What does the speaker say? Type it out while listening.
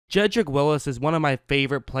Jedrick Wills is one of my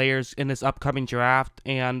favorite players in this upcoming draft,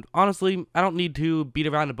 and honestly, I don't need to beat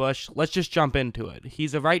around the bush. Let's just jump into it.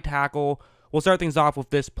 He's a right tackle. We'll start things off with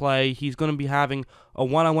this play. He's going to be having a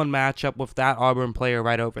one-on-one matchup with that Auburn player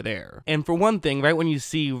right over there. And for one thing, right when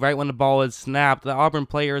the ball is snapped, the Auburn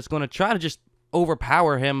player is going to try to just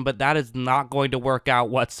overpower him, but that is not going to work out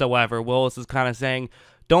whatsoever. Wills is kind of saying,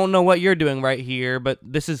 don't know what you're doing right here, but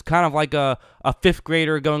this is kind of like a fifth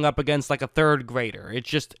grader going up against like a third grader.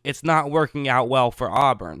 It's not working out well for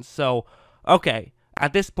Auburn. So, okay,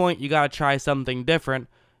 at this point, you got to try something different.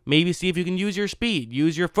 Maybe see if you can use your speed,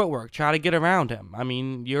 use your footwork, try to get around him. I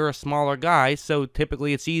mean, you're a smaller guy, so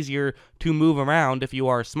typically it's easier to move around if you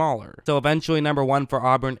are smaller. So eventually, number one for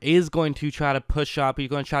Auburn is going to try to push up. He's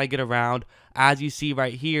going to try to get around. As you see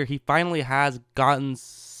right here, he finally has gotten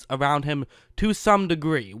around him to some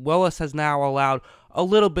degree. Wills has now allowed a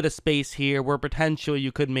little bit of space here where potentially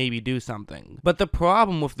you could maybe do something. But the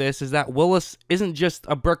problem with this is that Wills isn't just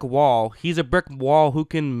a brick wall. He's a brick wall who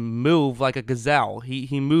can move like a gazelle.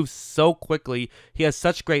 He moves so quickly. He has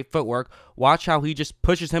such great footwork. Watch how he just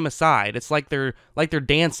pushes him aside. It's like they're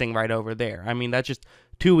dancing right over there. I mean, that's just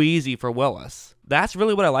too easy for Wills. That's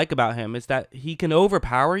really what I like about him, is that he can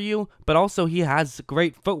overpower you, but also he has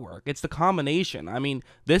great footwork. It's the combination. I mean,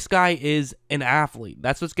 this guy is an athlete.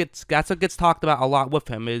 That's what gets talked about a lot with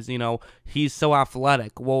him, is, you know, he's so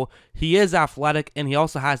athletic. Well, he is athletic, and he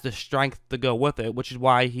also has the strength to go with it, which is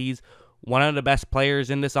why he's one of the best players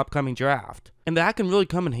in this upcoming draft. And that can really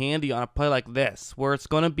come in handy on a play like this, where it's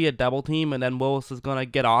going to be a double team, and then Wills is going to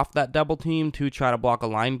get off that double team to try to block a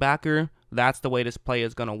linebacker. That's the way this play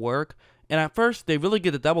is going to work. And at first, they really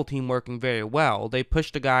get the double team working very well. They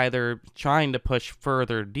push the guy they're trying to push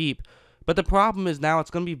further deep. But the problem is now it's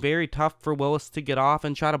going to be very tough for Wills to get off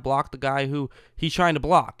and try to block the guy who he's trying to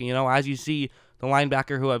block. You know, as you see, the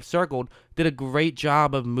linebacker who I've circled did a great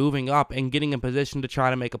job of moving up and getting in position to try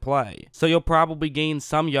to make a play. So you'll probably gain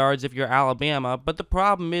some yards if you're Alabama, but the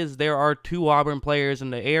problem is there are two Auburn players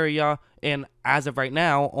in the area, and as of right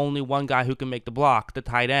now, only one guy who can make the block, the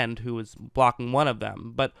tight end, who is blocking one of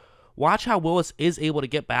them. But watch how Wills is able to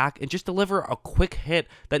get back and just deliver a quick hit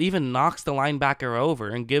that even knocks the linebacker over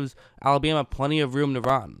and gives Alabama plenty of room to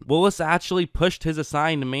run. Wills actually pushed his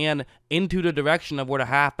assigned man into the direction of where the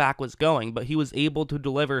halfback was going, but he was able to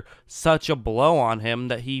deliver such a blow on him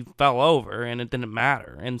that he fell over and it didn't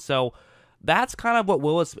matter. And so that's kind of what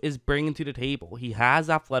Wills is bringing to the table. He has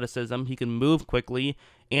athleticism, he can move quickly,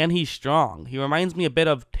 and he's strong. He reminds me a bit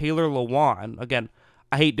of Taylor Lewan. Again,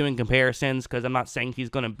 I hate doing comparisons because I'm not saying he's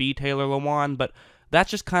going to be Taylor Lewan, but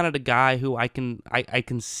that's just kind of the guy who I can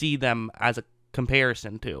see them as a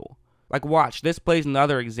comparison to. Like, watch, this plays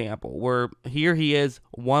another example where here he is,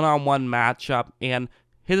 one-on-one matchup, and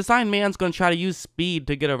his assigned man's going to try to use speed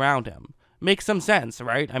to get around him. Makes some sense,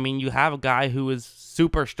 right? I mean, you have a guy who is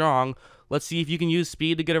super strong. Let's see if you can use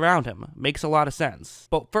speed to get around him. Makes a lot of sense.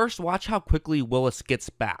 But first, watch how quickly Wills gets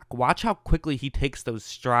back. Watch how quickly he takes those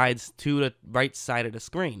strides to the right side of the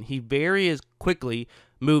screen. He very quickly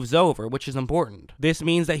moves over, which is important. This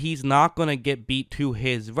means that he's not going to get beat to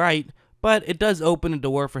his right, but it does open a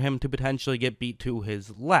door for him to potentially get beat to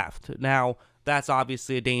his left. Now, that's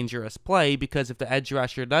obviously a dangerous play because if the edge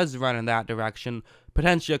rusher does run in that direction,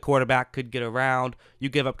 potentially a quarterback could get around, you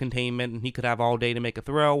give up containment, and he could have all day to make a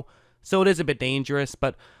throw. So it is a bit dangerous,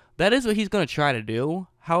 but that is what he's going to try to do.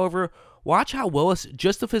 However, watch how Wills,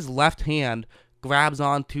 just with his left hand, grabs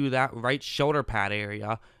onto that right shoulder pad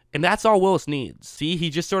area, and that's all Wills needs. See, he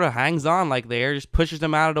just sort of hangs on like there, just pushes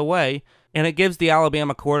him out of the way, and it gives the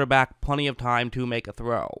Alabama quarterback plenty of time to make a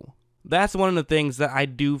throw. That's one of the things that I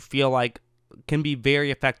do feel like can be very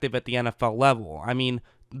effective at the NFL level. I mean,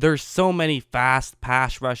 there's so many fast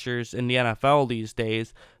pass rushers in the NFL these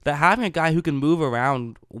days that having a guy who can move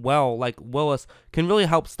around well like Wills can really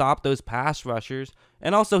help stop those pass rushers,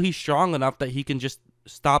 and also he's strong enough that he can just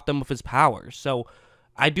stop them with his power. So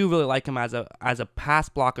I do really like him as a pass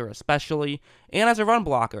blocker especially, and as a run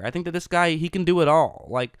blocker. I think that this guy, he can do it all.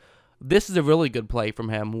 Like, this is a really good play from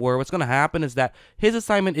him, where what's going to happen is that his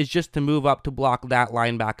assignment is just to move up to block that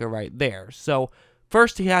linebacker right there. So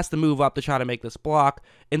first, he has to move up to try to make this block,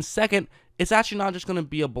 and second, it's actually not just going to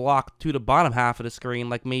be a block to the bottom half of the screen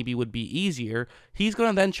like maybe would be easier. He's going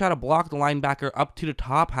to then try to block the linebacker up to the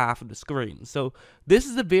top half of the screen. So this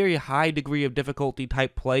is a very high degree of difficulty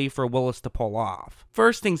type play for Wills to pull off.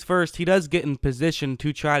 First things first, he does get in position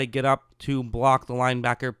to try to get up to block the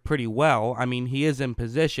linebacker pretty well. I mean, he is in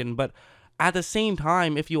position, but at the same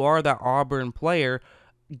time, if you are that Auburn player,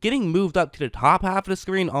 getting moved up to the top half of the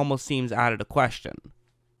screen almost seems out of the question.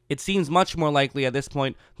 It seems much more likely at this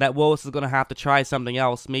point that Willis is going to have to try something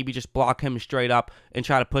else, maybe just block him straight up and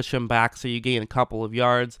try to push him back so you gain a couple of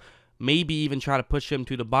yards, maybe even try to push him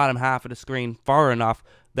to the bottom half of the screen far enough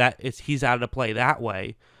that he's out of the play that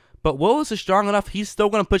way. But Willis is strong enough, he's still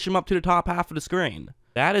going to push him up to the top half of the screen.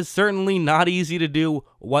 That is certainly not easy to do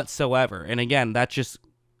whatsoever. And again, that's just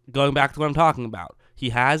going back to what I'm talking about. He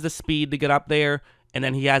has the speed to get up there, and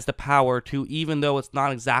then he has the power to, even though it's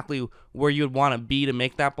not exactly where you would want to be to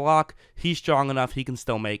make that block, he's strong enough he can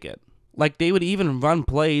still make it. Like, they would even run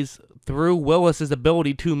plays through Willis's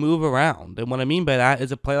ability to move around. And what I mean by that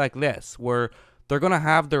is a play like this, where they're going to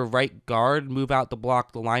have their right guard move out to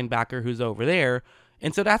block the linebacker who's over there.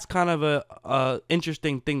 And so that's kind of a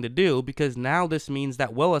interesting thing to do, because now this means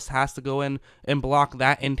that Willis has to go in and block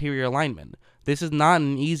that interior lineman. This is not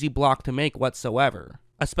an easy block to make whatsoever,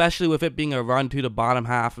 especially with it being a run to the bottom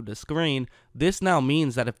half of the screen. This now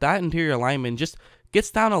means that if that interior lineman just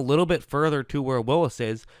gets down a little bit further to where Willis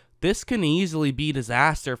is, this can easily be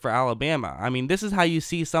disaster for Alabama. I mean, this is how you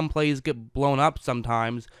see some plays get blown up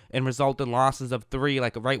sometimes and result in losses of 3,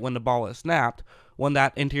 like right when the ball is snapped, when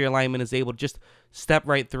that interior lineman is able to just step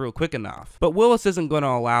right through quick enough. But Willis isn't going to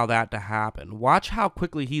allow that to happen. Watch how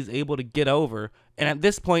quickly he's able to get over, and at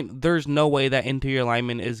this point, there's no way that interior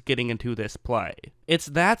lineman is getting into this play. It's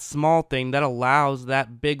that small thing that allows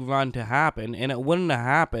that big run to happen, and it wouldn't have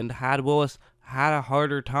happened had Willis had a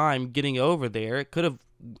harder time getting over there. It could have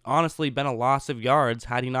honestly been a loss of yards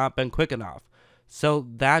had he not been quick enough. So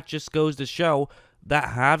that just goes to show that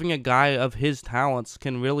having a guy of his talents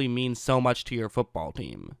can really mean so much to your football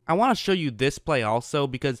team. I want to show you this play also,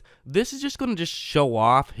 because this is just going to just show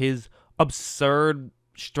off his absurd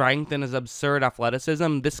strength and his absurd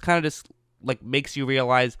athleticism. This kind of just like makes you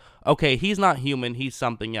realize, okay, he's not human, he's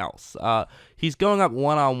something else. He's going up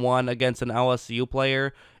one-on-one against an LSU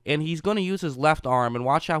player, and he's going to use his left arm, and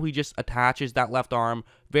watch how he just attaches that left arm,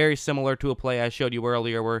 very similar to a play I showed you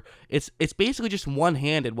earlier, where it's basically just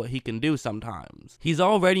one-handed what he can do sometimes. He's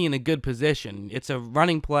already in a good position. It's a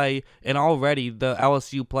running play, and already the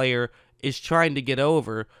LSU player is trying to get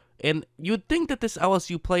over, and you would think that this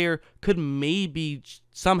LSU player could maybe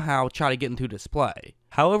somehow try to get into this play.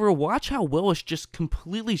 However, watch how Willis just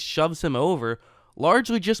completely shoves him over,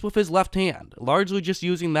 largely just with his left hand, largely just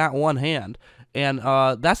using that one hand. And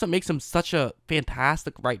that's what makes him such a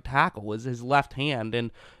fantastic right tackle, is his left hand.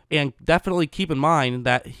 And definitely keep in mind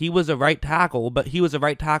that he was a right tackle, but he was a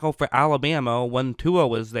right tackle for Alabama when Tua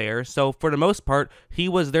was there. So for the most part, he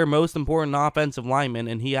was their most important offensive lineman,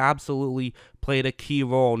 and he absolutely played a key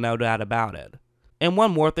role, no doubt about it. And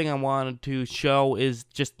one more thing I wanted to show is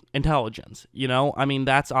just intelligence. You know, I mean,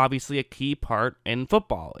 that's obviously a key part in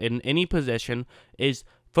football. In any position is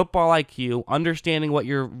football IQ, understanding what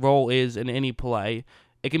your role is in any play.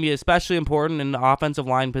 It can be especially important in the offensive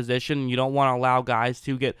line position. You don't want to allow guys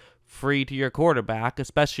to get free to your quarterback,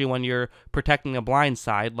 especially when you're protecting a blind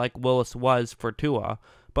side like Willis was for Tua.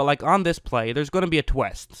 But like on this play, there's going to be a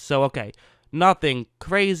twist. So, okay, nothing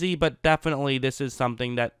crazy, but definitely this is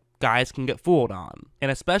something that guys can get fooled on.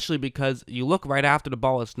 And especially because you look right after the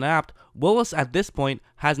ball is snapped, Willis at this point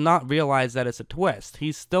has not realized that it's a twist.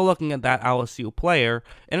 He's still looking at that LSU player,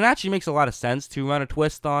 and it actually makes a lot of sense to run a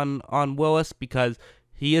twist on Willis, because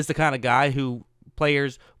he is the kind of guy who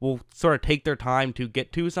players will sort of take their time to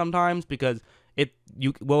get to sometimes, because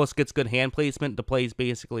Willis gets good hand placement, the play's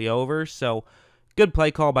basically over. So good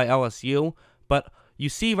play call by LSU, but you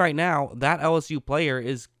see right now that LSU player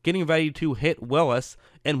is getting ready to hit Willis,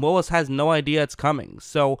 and Willis has no idea it's coming.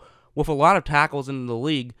 So with a lot of tackles in the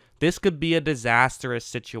league, this could be a disastrous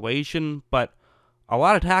situation, but a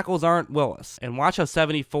lot of tackles aren't Willis. And watch how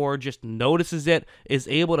 74 just notices it, is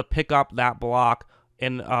able to pick up that block,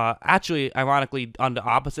 and actually, ironically, on the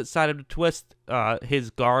opposite side of the twist, his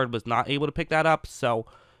guard was not able to pick that up. So,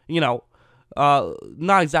 you know,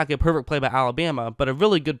 not exactly a perfect play by Alabama, but a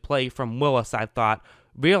really good play from Willis, I thought,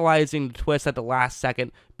 realizing the twist at the last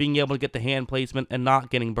second, being able to get the hand placement and not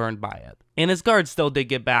getting burned by it. And his guard still did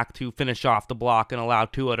get back to finish off the block and allow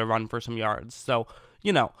Tua to run for some yards. So,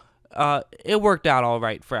 you know, it worked out all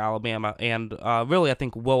right for Alabama, and really I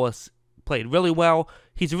think Willis played really well.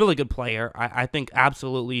 He's a really good player. I think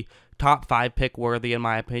absolutely top 5 pick worthy in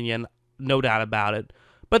my opinion, no doubt about it.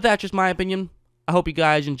 But that's just my opinion. I hope you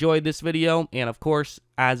guys enjoyed this video, and of course,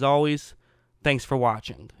 as always, thanks for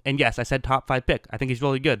watching. And yes, I said top 5 pick. I think he's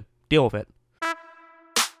really good. Deal with it.